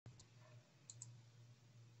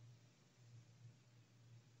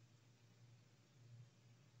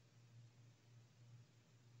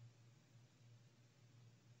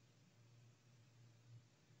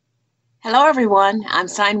Hello everyone, I'm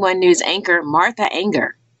Sign1News anchor Martha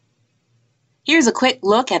Anger. Here's a quick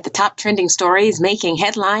look at the top trending stories making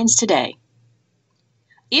headlines today.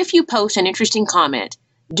 If you post an interesting comment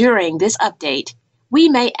during this update, we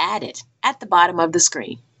may add it at the bottom of the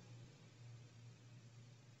screen.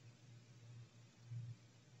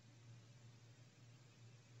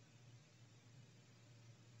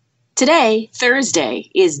 Today,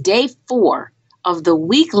 Thursday, is day 4 of the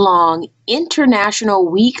week-long International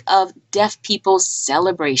Week of Deaf People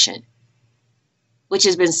celebration, which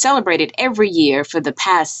has been celebrated every year for the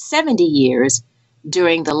past 70 years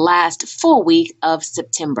during the last full week of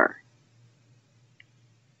September.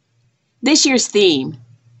 This year's theme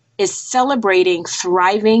is celebrating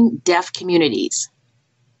thriving deaf communities.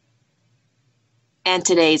 And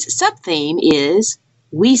today's sub-theme is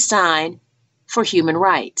We Sign for Human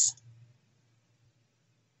Rights.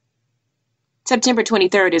 September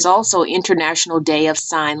 23rd is also International Day of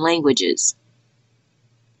Sign Languages.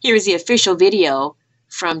 Here is the official video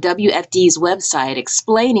from WFD's website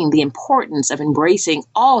explaining the importance of embracing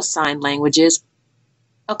all sign languages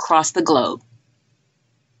across the globe.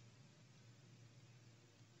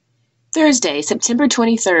 Thursday, September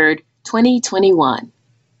 23rd, 2021.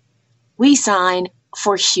 We sign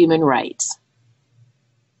for human rights.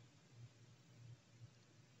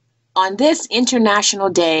 On this International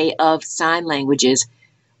Day of Sign Languages,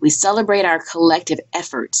 we celebrate our collective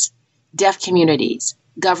efforts, deaf communities,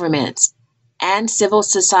 governments, and civil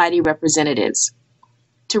society representatives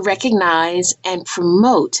to recognize and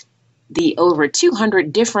promote the over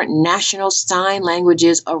 200 different national sign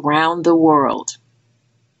languages around the world.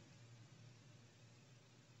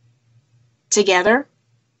 Together,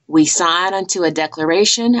 we sign unto a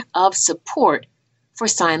declaration of support for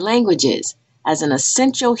sign languages as an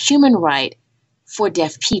essential human right for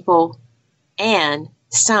deaf people and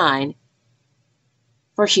sign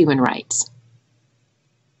for human rights.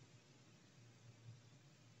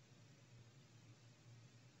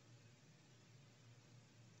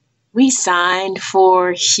 We signed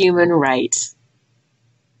for human rights.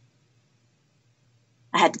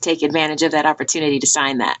 I had to take advantage of that opportunity to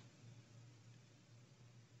sign that.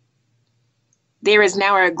 There is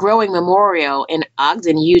now a growing memorial in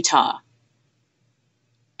Ogden, Utah,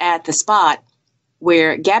 at the spot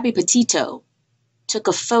where Gabby Petito took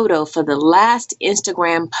a photo for the last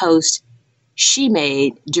Instagram post she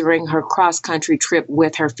made during her cross-country trip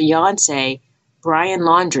with her fiancé, Brian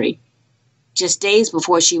Laundrie, just days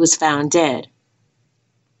before she was found dead.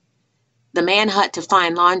 The manhunt to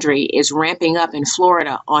find Laundrie is ramping up in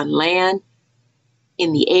Florida on land,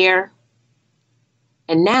 in the air,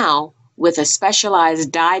 and now with a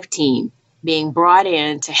specialized dive team being brought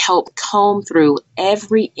in to help comb through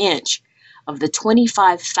every inch of the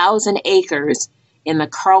 25,000 acres in the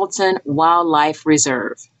Carlton Wildlife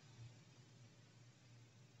Reserve.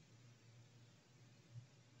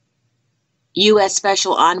 U.S.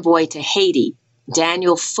 Special Envoy to Haiti,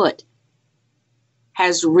 Daniel Foote,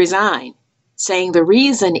 has resigned, saying the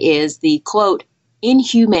reason is the, quote,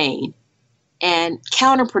 inhumane and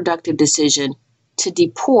counterproductive decision to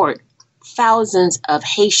deport thousands of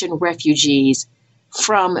Haitian refugees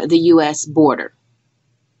from the U.S. border.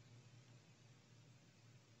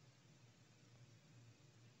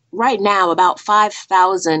 Right now, about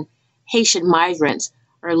 5,000 Haitian migrants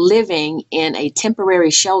are living in a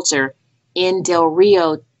temporary shelter in Del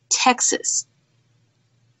Rio, Texas.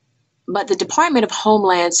 But the Department of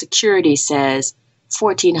Homeland Security says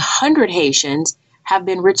 1,400 Haitians have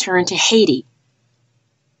been returned to Haiti.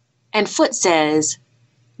 And Foote says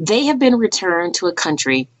they have been returned to a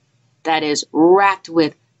country that is racked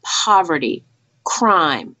with poverty,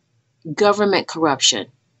 crime, government corruption,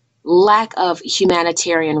 lack of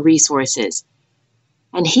humanitarian resources.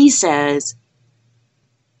 And he says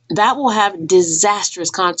that will have disastrous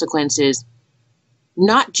consequences,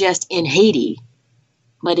 not just in Haiti,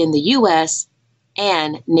 but in the U.S.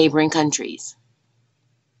 and neighboring countries.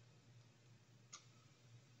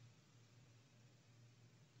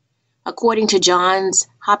 According to Johns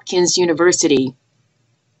Hopkins University,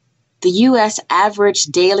 the U.S. average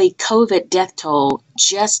daily COVID death toll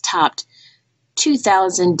just topped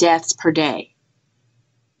 2,000 deaths per day,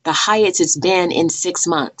 the highest it's been in 6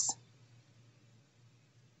 months.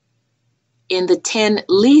 In the 10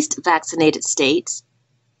 least vaccinated states,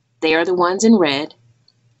 they are the ones in red,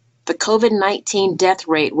 the COVID-19 death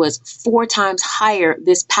rate was 4 times higher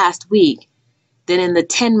this past week than in the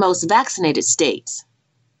 10 most vaccinated states.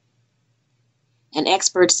 And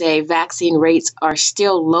experts say vaccine rates are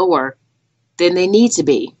still lower than they need to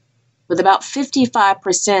be, with about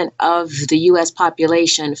 55% of the U.S.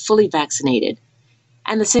 population fully vaccinated.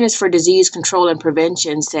 And the Centers for Disease Control and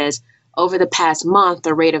Prevention says Over the past month,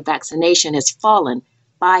 the rate of vaccination has fallen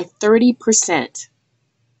by 30%.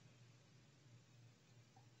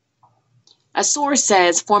 A source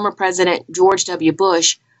says former President George W.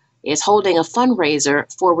 Bush is holding a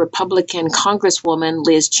fundraiser for Republican Congresswoman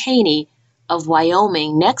Liz Cheney of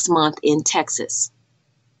Wyoming next month in Texas.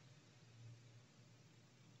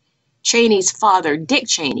 Cheney's father, Dick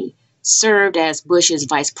Cheney, served as Bush's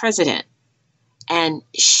vice president, and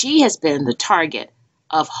she has been the target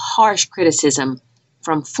of harsh criticism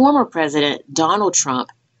from former President Donald Trump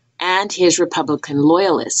and his Republican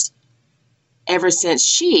loyalists, ever since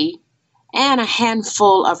she and a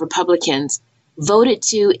handful of Republicans voted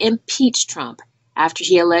to impeach Trump after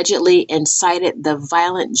he allegedly incited the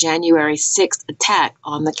violent January 6th attack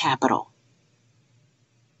on the Capitol.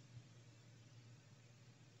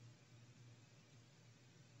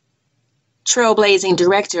 Trailblazing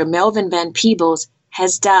director Melvin Van Peebles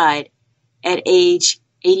has died at age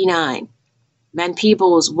 89. Van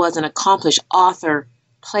Peebles was an accomplished author,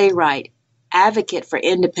 playwright, advocate for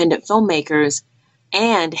independent filmmakers,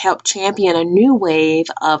 and helped champion a new wave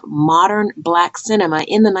of modern Black cinema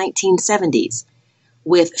in the 1970s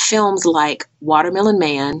with films like Watermelon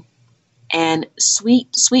Man and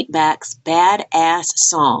Sweetback's Bad Ass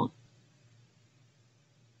Song.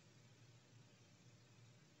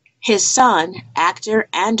 His son, actor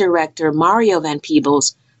and director Mario Van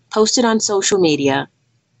Peebles, posted on social media,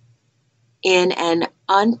 "In an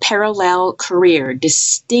unparalleled career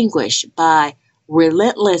distinguished by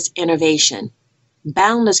relentless innovation,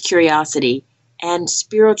 boundless curiosity, and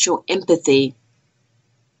spiritual empathy,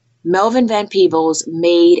 Melvin Van Peebles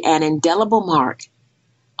made an indelible mark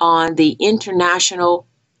on the international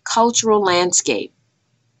cultural landscape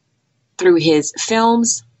through his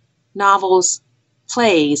films, novels,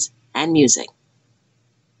 plays, and music."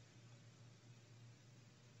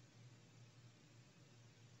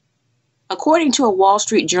 According to a Wall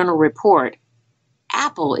Street Journal report,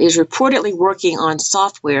 Apple is reportedly working on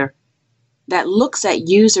software that looks at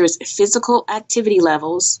users' physical activity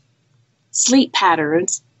levels, sleep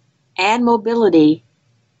patterns, and mobility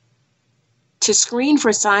to screen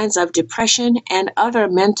for signs of depression and other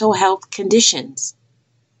mental health conditions.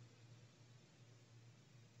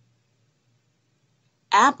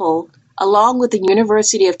 Apple, along with the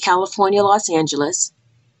University of California, Los Angeles,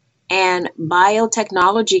 and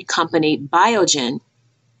biotechnology company Biogen,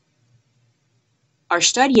 are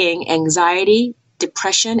studying anxiety,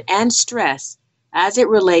 depression, and stress as it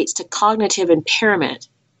relates to cognitive impairment,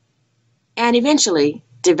 and eventually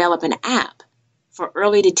develop an app for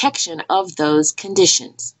early detection of those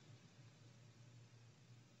conditions.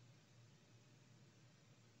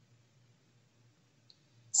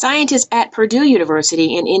 Scientists at Purdue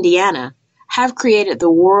University in Indiana have created the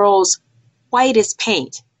world's whitest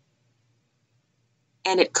paint,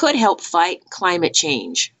 and it could help fight climate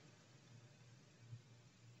change.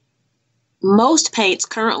 Most paints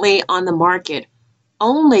currently on the market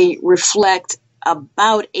only reflect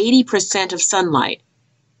about 80% of sunlight,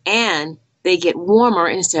 and they get warmer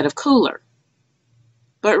instead of cooler.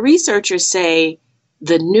 But researchers say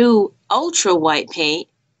the new ultra-white paint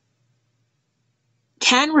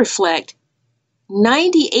can reflect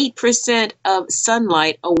 98% of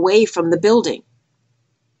sunlight away from the building,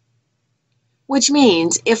 which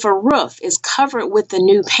means if a roof is covered with the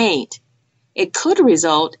new paint, it could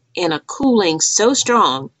result in a cooling so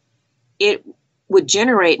strong it would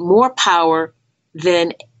generate more power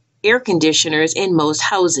than air conditioners in most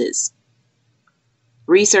houses.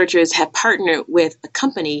 Researchers have partnered with a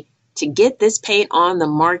company to get this paint on the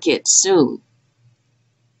market soon.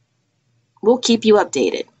 We'll keep you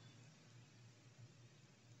updated.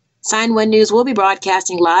 Sign1News will be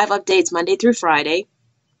broadcasting live updates Monday through Friday.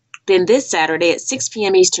 Then this Saturday at 6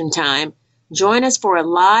 p.m. Eastern Time, join us for a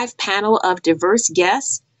live panel of diverse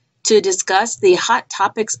guests to discuss the hot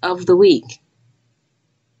topics of the week.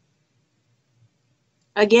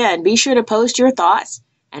 Again, be sure to post your thoughts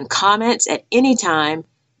and comments at any time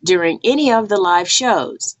during any of the live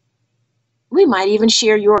shows. We might even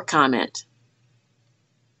share your comment.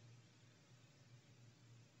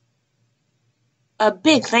 A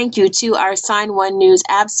big thank you to our Sign1News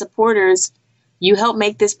app supporters. You help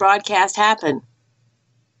make this broadcast happen.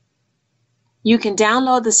 You can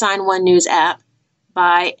download the Sign1News app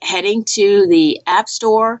by heading to the App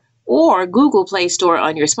Store or Google Play Store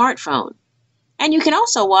on your smartphone. And you can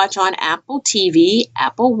also watch on Apple TV,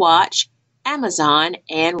 Apple Watch, Amazon,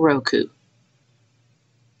 and Roku.